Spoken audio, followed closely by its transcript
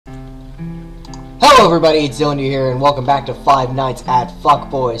Hello everybody, it's Dylan here, and welcome back to Five Nights at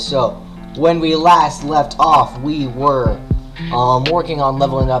Fuckboy. So, when we last left off, we were working on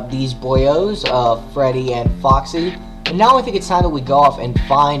leveling up these boyos, Freddy and Foxy. And now I think it's time that we go off and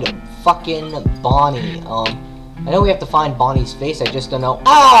find fucking Bonnie. I know we have to find Bonnie's face, I just don't know.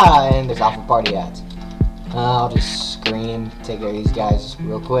 And there's Alpha Party ads. I'll just scream, take care of these guys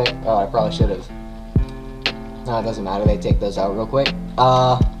real quick. Oh, I probably should have. No, it doesn't matter, they take those out real quick.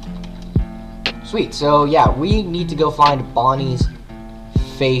 Sweet, so yeah, we need to go find Bonnie's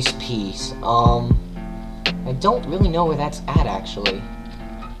face piece. I don't really know where that's at, actually.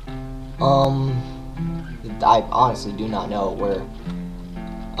 I honestly do not know where,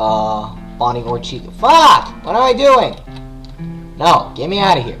 Bonnie or Chica. Fuck! What am I doing? No, get me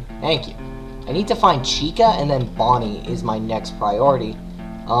out of here. Thank you. I need to find Chica, and then Bonnie is my next priority.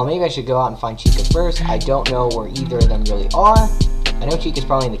 Maybe I should go out and find Chica first. I don't know where either of them really are. I know Chica's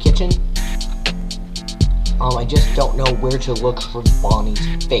probably in the kitchen. I just don't know where to look for Bonnie's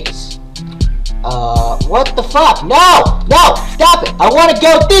face. What the fuck? No! No! Stop it! I want to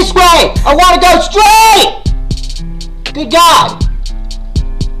go this way! I want to go straight! Good God!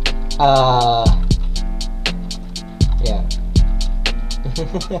 Yeah.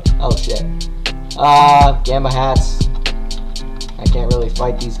 Oh shit. Gamma hats. I can't really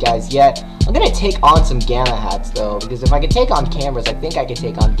fight these guys yet. I'm gonna take on some gamma hats though, because if I can take on cameras, I think I can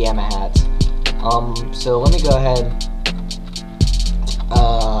take on gamma hats. So let me go ahead.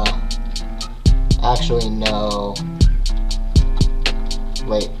 Actually, no.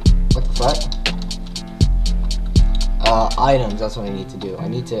 Wait, what the fuck? Items, that's what I need to do. I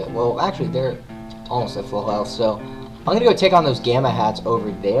need to, well, actually, they're almost at full health, so I'm gonna go take on those gamma hats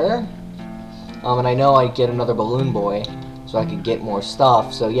over there. And I know I get another balloon boy, so I can get more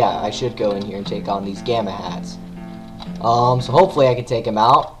stuff, so yeah, I should go in here and take on these gamma hats. So hopefully I can take him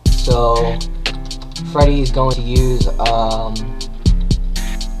out. So Freddy is going to use, I'll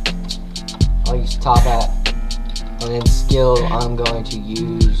use top hat, and then skill, I'm going to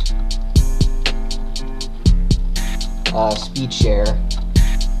use, speed share,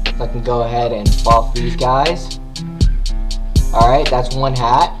 so I can go ahead and buff these guys. Alright, that's one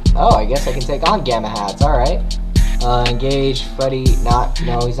hat. Oh, I guess I can take on gamma hats, alright. Engage, Freddy, he's not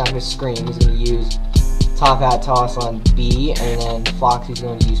going to scream, he's going to use top hat toss on B, and then Foxy's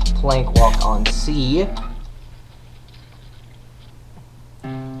going to use plank walk on C.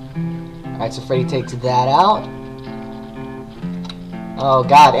 Alright, so Freddy takes that out. Oh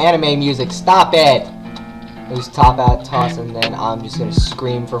god, anime music, stop it! Use top hat toss, and then I'm just going to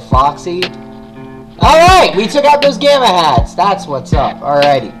scream for Foxy. Alright, we took out those gamma hats, that's what's up,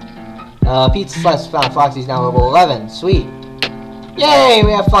 alrighty. Pizza Slice found, Foxy's now level 11, sweet. Yay,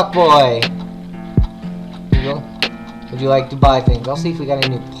 we have Fuckboy! Would you like to buy things? I'll see if we got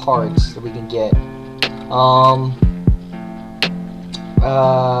any new parts that we can get.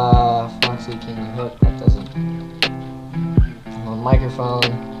 Foxy can hook, that doesn't. Microphone.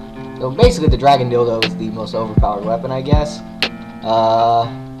 So basically the Dragon Dildo is the most overpowered weapon, I guess.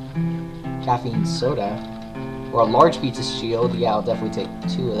 Caffeine soda. Or a large pizza shield. Yeah, I'll definitely take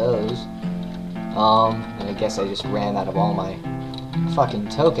 2 of those. And I guess I just ran out of all my fucking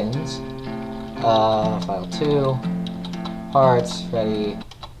tokens. File 2. Parts, Freddy,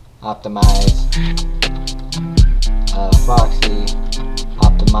 optimize, Foxy,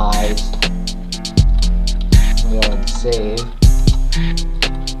 optimize, go ahead and save.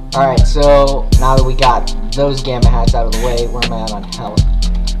 Alright, so now that we got those gamma hats out of the way, where am I at on health?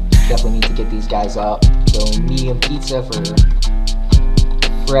 Definitely need to get these guys up. So medium pizza for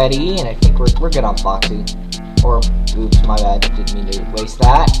Freddy, and I think we're good on Foxy. Or, oops, my bad, didn't mean to waste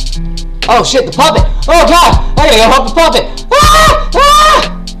that. Oh shit, the puppet! Oh god! I gotta go help the puppet! Ah!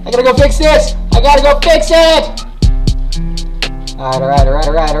 Ah! I gotta go fix this! I gotta go fix it! Alright.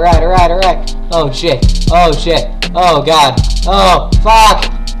 Oh shit. Oh shit. Oh god. Oh, fuck!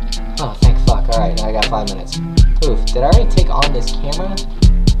 Oh, thank fuck. Alright, now I got 5 minutes. Oof, did I already take on this camera?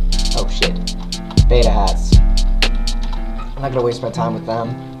 Oh shit. Beta hats. I'm not gonna waste my time with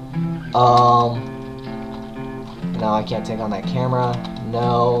them. No, I can't take on that camera.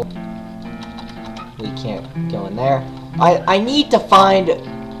 No. We can't go in there. I need to find...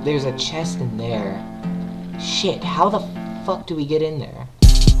 There's a chest in there. Shit, how the fuck do we get in there?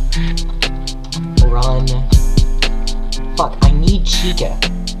 Run. Fuck, I need Chica.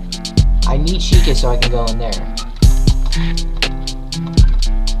 I need Chica so I can go in there.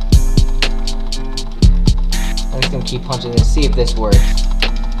 I'm just gonna keep punching this, see if this works.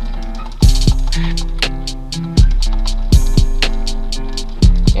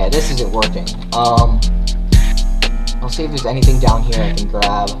 Yeah, this isn't working. I'll see if there's anything down here I can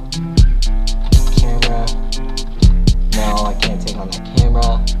grab. on that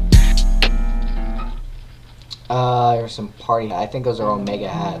camera. There's some party. I think those are Omega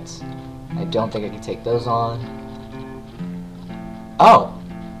hats. I don't think I can take those on. Oh!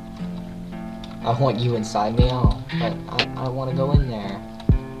 I want you inside me? Oh, but I want to go in there.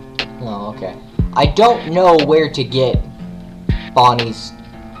 Oh, okay. I don't know where to get Bonnie's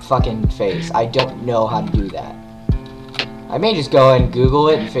fucking face. I don't know how to do that. I may just go ahead and Google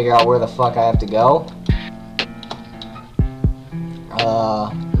it and figure out where the fuck I have to go.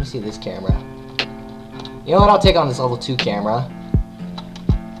 Let me see this camera. You know what? I'll take on this level 2 camera.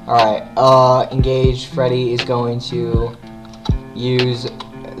 Alright, engage. Freddy is going to use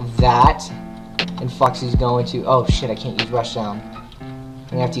that. And Foxy's going to... Oh shit, I can't use rush down. I'm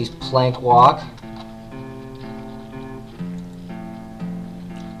gonna have to use plank walk.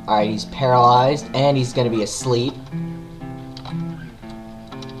 Alright, he's paralyzed. And he's gonna be asleep.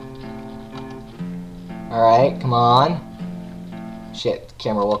 Alright, come on. Shit, the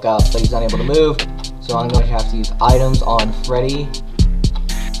camera woke up, but he's unable to move. So I'm going to have to use items on Freddy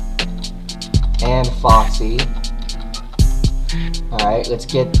and Foxy. Alright, let's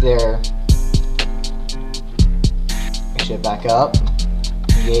get their shit back up.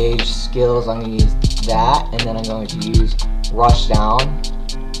 Engage skills, I'm going to use that, and then I'm going to use rush down.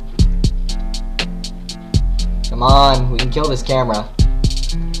 Come on, we can kill this camera.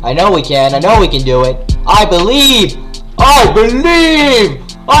 I know we can do it. I believe! I believe!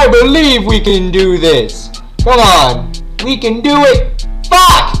 I believe we can do this! Come on! We can do it!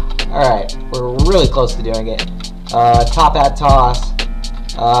 Fuck! Alright, we're really close to doing it. Top hat toss.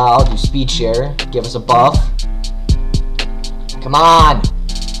 I'll do speed share. Give us a buff. Come on!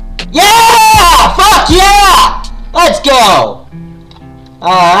 Yeah! Fuck yeah! Let's go!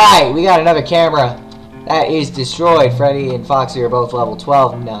 Alright, we got another camera. That is destroyed. Freddy and Foxy are both level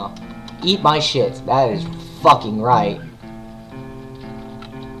 12 now. Eat my shit. That is fucking right.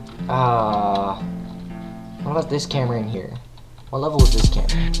 What about this camera in here? What level is this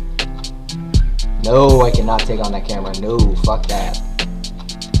camera? No, I cannot take on that camera. No, fuck that.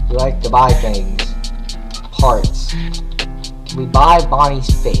 We like to buy things. Parts. Can we buy Bonnie's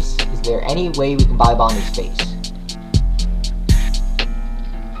face? Is there any way we can buy Bonnie's face?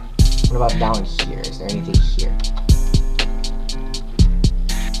 What about down here? Is there anything here?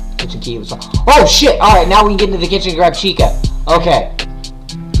 Kitchen key was... Oh shit! Alright, now we can get into the kitchen and grab Chica. Okay.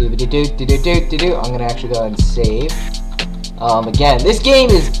 I'm gonna actually go ahead and save. Again, this game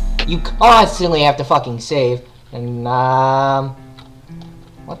is... You constantly have to fucking save. And,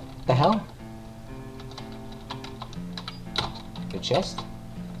 what the hell? Good chest.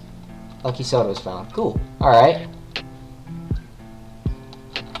 Lucky soda was found. Cool. Alright.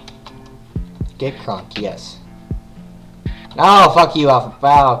 Get crunk, yes. No, fuck you, Alpha.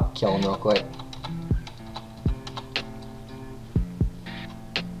 I'll kill him real quick.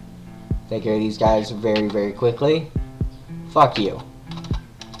 Take care of these guys very, very quickly. Fuck you.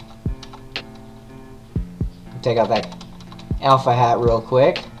 Take out that Alpha hat real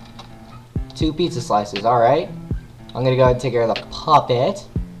quick. 2 pizza slices, alright. I'm gonna go ahead and take care of the puppet.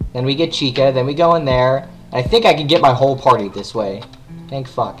 Then we get Chica, then we go in there. I think I can get my whole party this way. Thank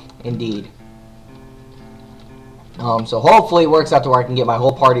fuck, indeed. So hopefully it works out to where I can get my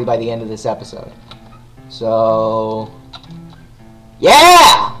whole party by the end of this episode. So...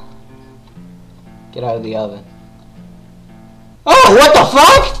 Yeah! Get out of the oven. Oh, what the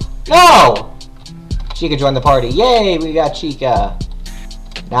fuck? No! Chica joined the party. Yay, we got Chica.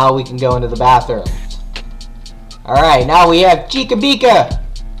 Now we can go into the bathroom. Alright, now we have Chica Bika.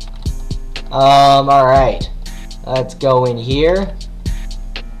 Alright. Let's go in here.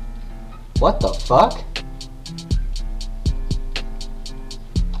 What the fuck?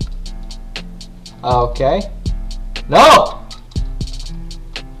 Okay. No!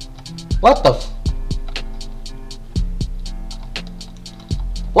 What the f...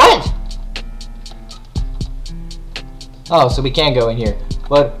 What? Oh, so we can go in here.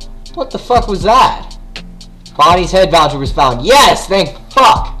 But, what the fuck was that? Bonnie's head voucher was found. Yes! Thank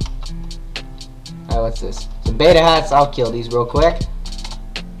fuck! Alright, what's this? Some beta hats. I'll kill these real quick.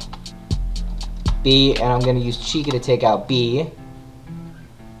 B, and I'm gonna use Chica to take out B.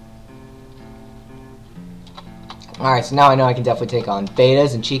 Alright, so now I know I can definitely take on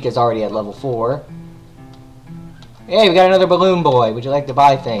betas, and Chica's already at level 4. Hey, we got another balloon boy. Would you like to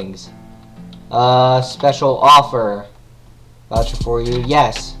buy things? Special offer. Voucher for you.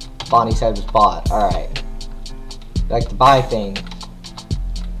 Yes. Bonnie's head was bought. Alright. Like to buy things.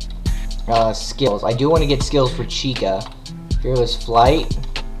 Skills. I do want to get skills for Chica. Fearless Flight.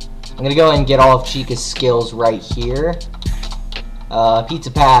 I'm going to go ahead and get all of Chica's skills right here. Pizza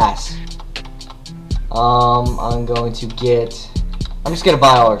Pass. I'm going to get I'm just gonna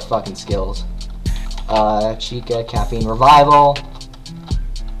buy all her fucking skills. Chica, caffeine revival.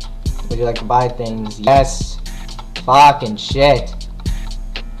 Would you like to buy things? Yes. Fucking shit.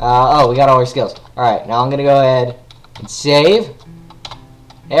 Oh, we got all our skills. Alright, now I'm gonna go ahead and save.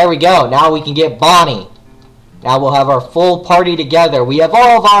 There we go. Now we can get Bonnie. Now we'll have our full party together. We have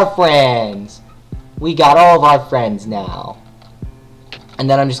all of our friends. We got all of our friends now. And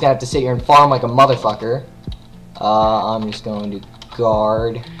then I'm just gonna have to sit here and farm like a motherfucker. I'm just going to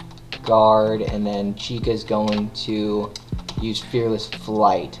guard, and then Chica's going to use fearless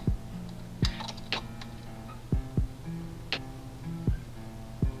flight.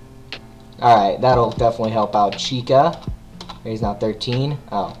 Alright, that'll definitely help out Chica. He's now 13.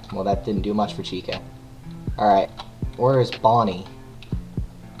 Oh, well that didn't do much for Chica. Alright, where is Bonnie?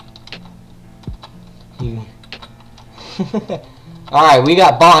 Alright, we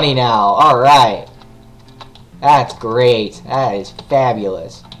got Bonnie now. Alright. That's great. That is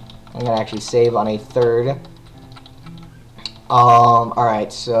fabulous. I'm gonna actually save on a third.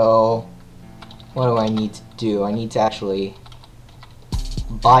 Alright, so what do I need to do? I need to actually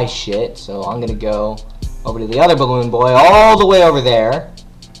buy shit, so I'm gonna go over to the other balloon boy all the way over there.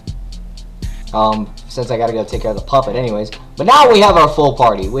 Since I gotta go take care of the puppet anyways. But now we have our full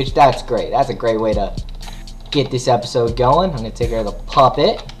party, which that's great. That's a great way to get this episode going. I'm gonna take care of the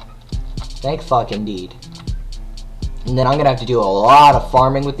puppet. Thank fuck indeed. And then I'm gonna have to do a lot of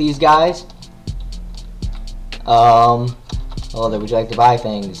farming with these guys. Oh, would you like to buy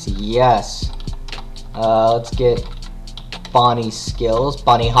things? Yes. Let's get Bonnie's skills.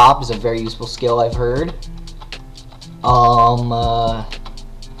 Bunny hop is a very useful skill, I've heard.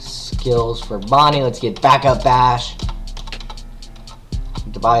 Skills for Bonnie. Let's get backup bash.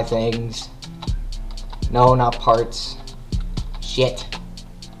 To buy things. No, not parts. Shit.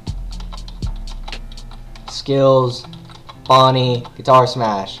 Skills. Bonnie. Guitar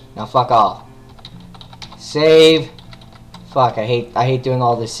smash. Now fuck off. Save. Fuck, I hate doing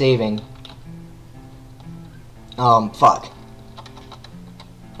all this saving. Fuck.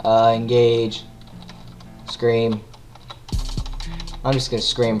 Engage. Scream. I'm just gonna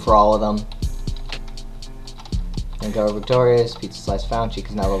scream for all of them. And go victorious. Pizza slice found.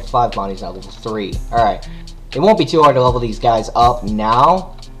 Chica's now level 5. Bonnie's now level 3. Alright. It won't be too hard to level these guys up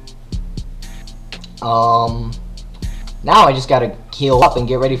now. Now I just gotta heal up and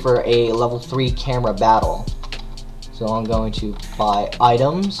get ready for a level 3 camera battle. So I'm going to buy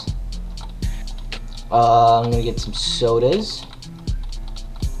items. I'm gonna get some sodas.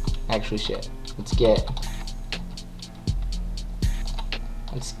 Actually, shit. Let's get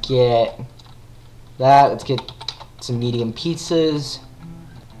that. Let's get some medium pizzas.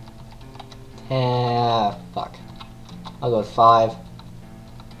 Fuck. I'll go with 5.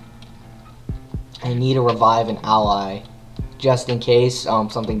 I need to revive an ally, just in case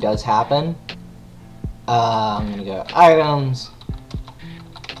something does happen. I'm gonna go items.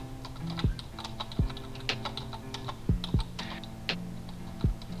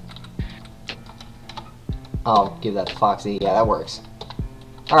 I'll give that to Foxy. Yeah, that works.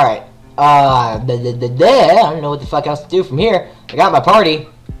 Alright. I don't know what the fuck else to do from here. I got my party.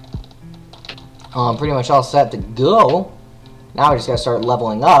 Pretty much all set to go. Now I just gotta start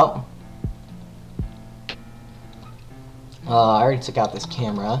leveling up. I already took out this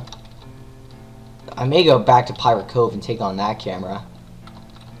camera. I may go back to Pirate Cove and take on that camera.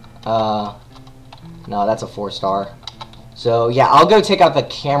 No, that's a 4-star. So, yeah, I'll go take out the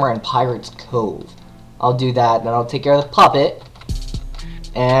camera in Pirate's Cove. I'll do that, then I'll take care of the puppet.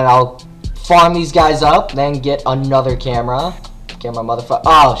 And I'll farm these guys up, then get another camera. Camera motherfucker.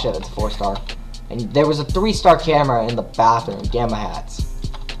 Oh, shit, it's a 4-star. And there was a 3-star camera in the bathroom. Gamma hats.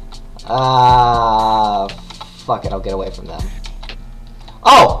 Fuck it, I'll get away from them.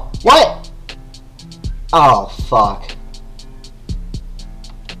 Oh! What? Oh, fuck.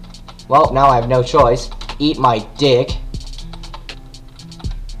 Well, now I have no choice. Eat my dick.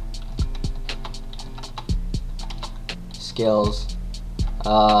 Skills.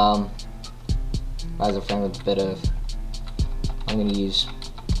 As a friend with a bit of... I'm gonna use...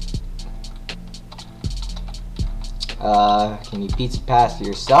 can you pizza pass to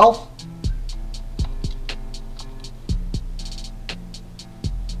yourself?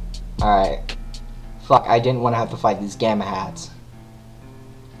 Alright. Fuck, I didn't want to have to fight these gamma hats.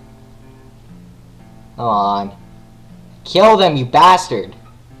 Come on. Kill them, you bastard!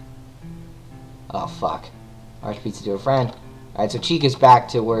 Oh, fuck. Arch pizza to a friend. Alright, so Chica's back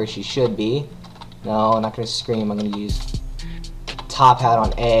to where she should be. No, I'm not gonna scream. I'm gonna use top hat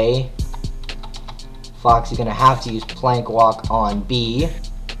on A. Foxy's gonna have to use plank walk on B.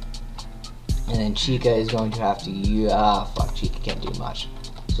 And then Chica is going to have to use... fuck. Chica can't do much.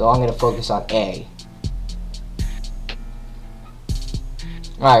 So I'm gonna focus on A.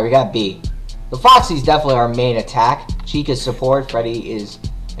 Alright, we got B. The Foxy's definitely our main attack. Chica's support. Freddy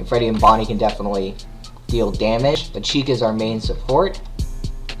and Bonnie can definitely deal damage, but Chica's our main support.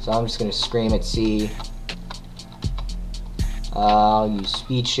 So I'm just gonna scream at C. I'll use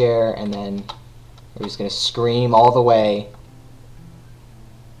speed share, and then we're just gonna scream all the way.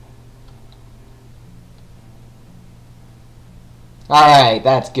 Alright,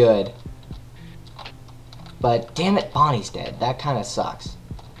 that's good. But damn it, Bonnie's dead. That kind of sucks.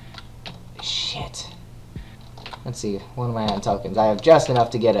 Shit. Let's see, what am I on tokens? I have just enough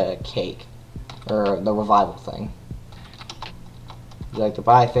to get a cake. Or the revival thing. Would you like to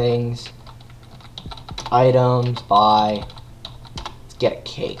buy things? Items, buy. Let's get a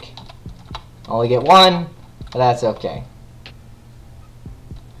cake. Only get one, but that's okay.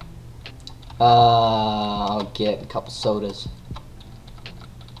 I'll get a couple sodas.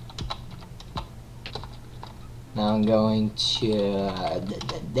 Now I'm going to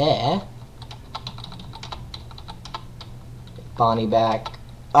there. Bonnie back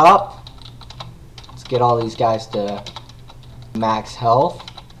up. Let's get all these guys to max health.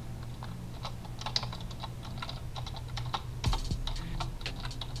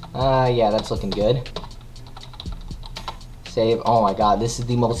 Yeah, that's looking good. Save. Oh my god, this is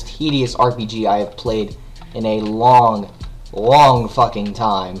the most tedious RPG I have played in a long fucking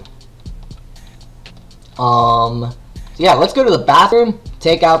time. So yeah, let's go to the bathroom,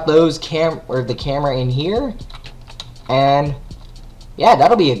 take out those the camera in here, and yeah,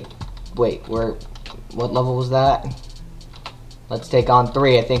 that'll be a wait, what level was that? Let's take on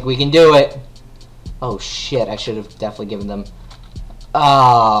 3. I think we can do it. Oh shit, I should have definitely given them.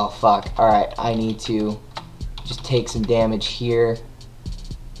 Oh fuck. Alright, I need to just take some damage here.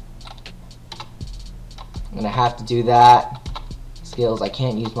 I'm gonna have to do that. Skills, I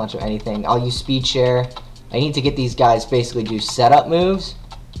can't use much of anything. I'll use speed share. I need to get these guys basically do setup moves.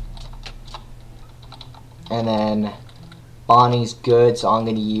 And then Bonnie's good, so I'm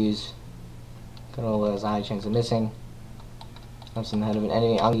gonna use control has a high chance of missing. Jumps in the head of an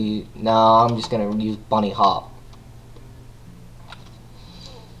enemy. I'm just gonna use bunny hop.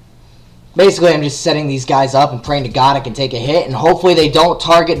 Basically, I'm just setting these guys up and praying to God I can take a hit, and hopefully they don't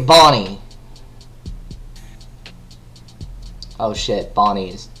target Bonnie. Oh shit, Bonnie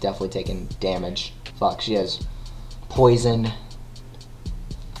is definitely taking damage. Fuck, she has poison.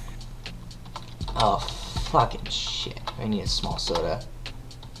 Oh, fucking shit. I need a small soda.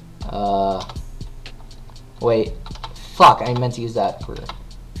 Wait. Fuck, I meant to use that for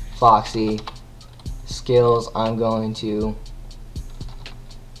Foxy. Skills, I'm going to...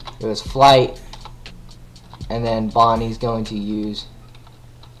 It was flight. And then Bonnie's going to use...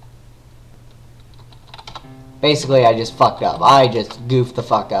 Basically, I just fucked up. I just goofed the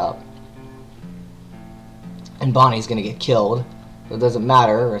fuck up. And Bonnie's gonna get killed. So it doesn't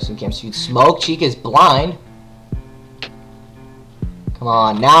matter. Wrestling can't shoot smoke. Chica's blind. Come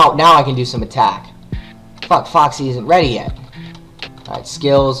on. Now I can do some attack. Fuck, Foxy isn't ready yet. Alright,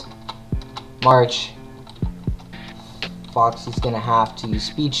 skills. March. Foxy's gonna have to use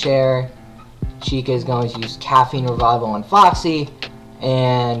speed share. Chica is going to use caffeine revival on Foxy.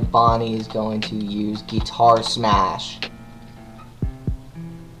 And Bonnie is going to use guitar smash.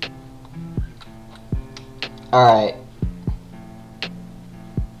 Alright.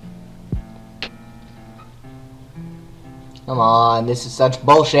 Come on, this is such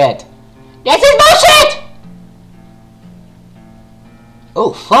bullshit. This is bullshit!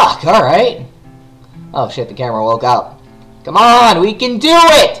 Oh, fuck, alright. Oh shit, the camera woke up. Come on, we can do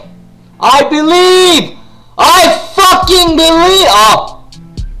it! I believe! I fucking believe! Oh!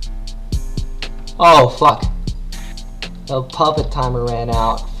 Oh, fuck. The puppet timer ran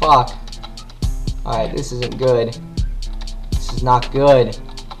out. Fuck. Alright, this isn't good. This is not good.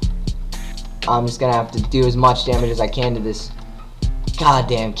 I'm just gonna have to do as much damage as I can to this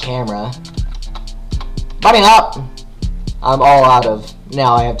goddamn camera. Bunny hop! I'm all out of...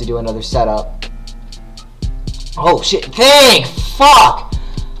 Now I have to do another setup. Oh shit, thank fuck!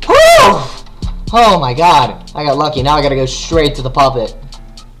 Whew! Oh my god, I got lucky. Now I gotta go straight to the puppet.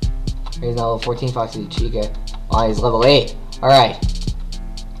 Here's now level 14 Foxy Chica. Oh, he's level 8. Alright.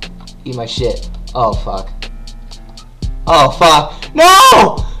 Eat my shit. Oh fuck. Oh fuck.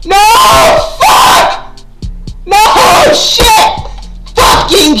 No! No! Fuck! No! Shit!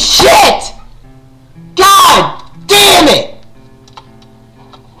 Fucking shit! God damn it!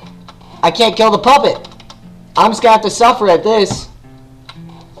 I can't kill the puppet. I'm just gonna have to suffer at this.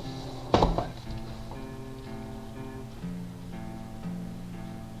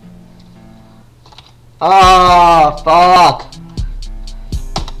 Oh, fuck.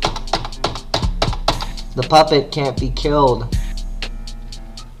 The puppet can't be killed.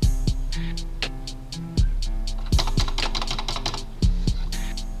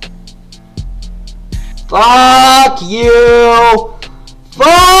 Fuck you!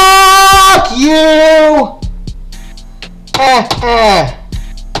 Fuck you! Eh.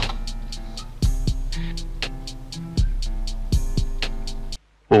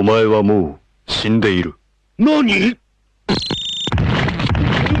 お前はもう死んでいる。何？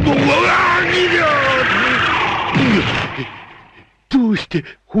どうして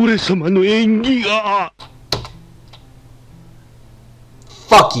俺様の演技が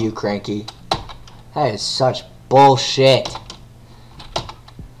Fuck you, Cranky. That is such bullshit.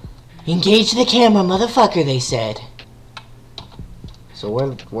 Engage the camera, motherfucker, they said. So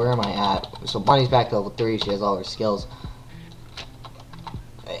where am I at? So Bonnie's back to level 3, she has all her skills.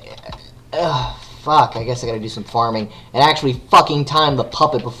 Fuck, I guess I gotta do some farming and actually fucking time the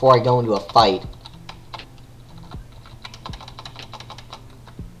puppet before I go into a fight.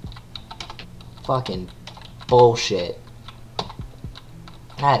 Fucking bullshit.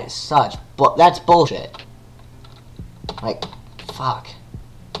 That is such that's bullshit. Like, fuck.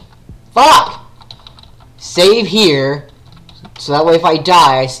 Fuck! Save here, so that way if I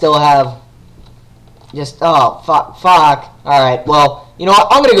die, I still have just, oh, fuck. Alright, well, you know what,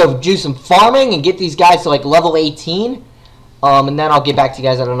 I'm gonna go do some farming and get these guys to, like, level 18, and then I'll get back to you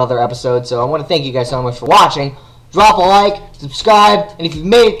guys at another episode. So I want to thank you guys so much for watching. Drop a like, subscribe, and if you've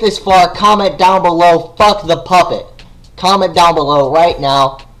made it this far, comment down below, fuck the puppet. Comment down below right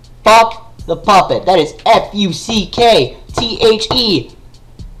now, fuck the puppet. That is F-U-C-K-T-H-E.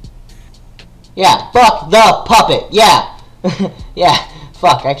 Yeah, fuck the puppet. Yeah. Yeah,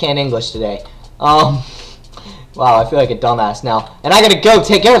 fuck, I can't English today. Wow, I feel like a dumbass now. And I gotta go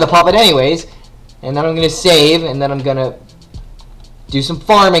take care of the puppet anyways. And then I'm gonna save, and then I'm gonna do some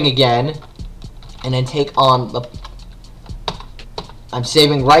farming again. And then take on the... I'm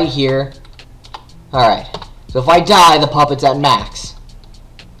saving right here. Alright. So if I die, the puppet's at max.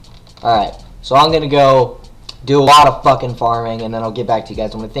 Alright. So I'm gonna go do a lot of fucking farming, and then I'll get back to you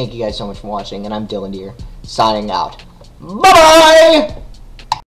guys. I want to thank you guys so much for watching, and I'm Dylan Deere, signing out. Bye-bye!